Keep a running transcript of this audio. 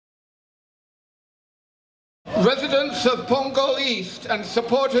Residents of Punggol East and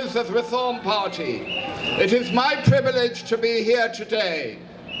supporters of the Reform Party, it is my privilege to be here today.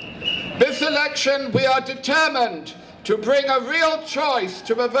 This election, we are determined to bring a real choice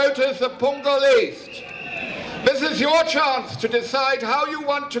to the voters of Punggol East. This is your chance to decide how you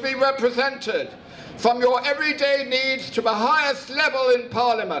want to be represented, from your everyday needs to the highest level in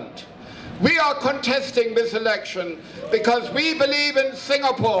Parliament. We are contesting this election because we believe in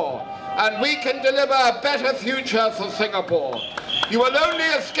Singapore and we can deliver a better future for Singapore. You will only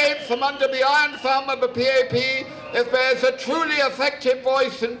escape from under the iron thumb of the PAP if there is a truly effective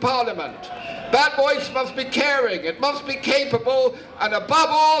voice in Parliament. That voice must be caring, it must be capable, and above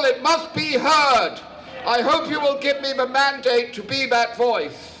all, it must be heard. I hope you will give me the mandate to be that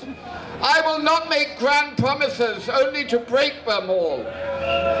voice. I will not make grand promises only to break them all.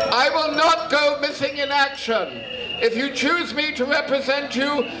 I will not go missing in action. If you choose me to represent you,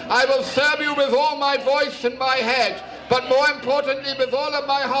 I will serve you with all my voice and my head, but more importantly with all of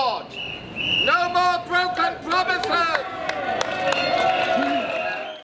my heart. No more broken promises!